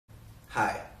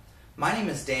Hi, my name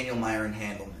is Daniel Myron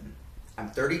Handelman. I'm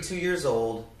 32 years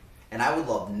old, and I would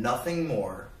love nothing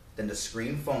more than to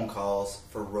screen phone calls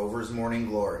for Rover's Morning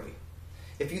Glory.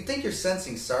 If you think you're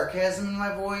sensing sarcasm in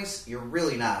my voice, you're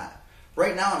really not.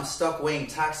 Right now I'm stuck weighing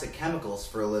toxic chemicals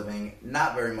for a living,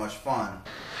 not very much fun.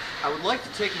 I would like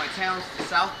to take my talents to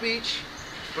South Beach,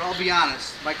 but I'll be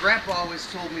honest, my grandpa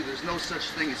always told me there's no such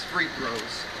thing as free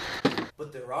throws.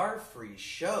 But there are free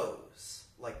shows,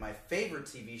 like my favorite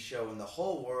TV show in the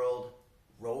whole world,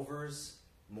 Rover's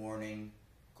Morning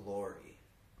Glory.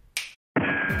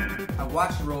 I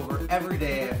watch Rover every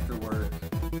day after work,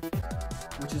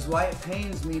 which is why it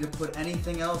pains me to put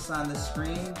anything else on the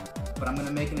screen, but I'm going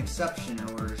to make an exception in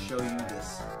order to show you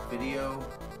this video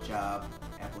job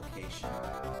application.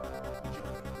 Enjoy.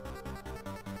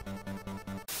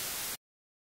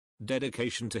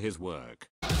 Dedication to his work.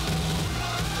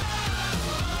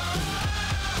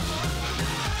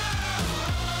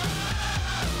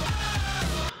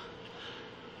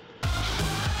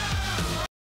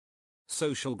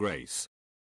 Social grace.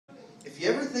 If you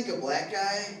ever think a black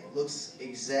guy looks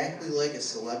exactly like a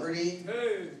celebrity,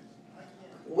 hey,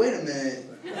 wait a minute,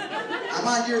 I'm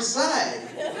on your side.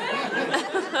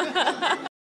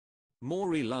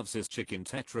 Maury loves his chicken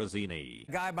tetrazzini.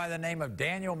 A guy by the name of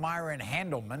Daniel Myron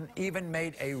Handelman even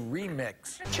made a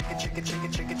remix. Chicken, chicken,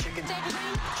 chicken, chicken, chicken,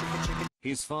 chicken, chicken.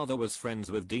 His father was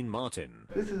friends with Dean Martin.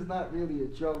 This is not really a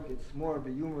joke, it's more of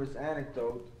a humorous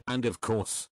anecdote. And of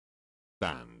course,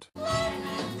 band.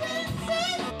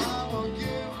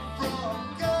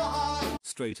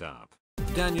 Straight up,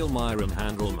 Daniel Myron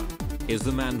Handelman is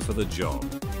the man for the job.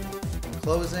 In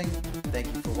closing, thank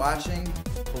you for watching.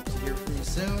 Hope to hear from you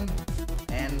soon.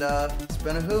 And it's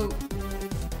been a hoot.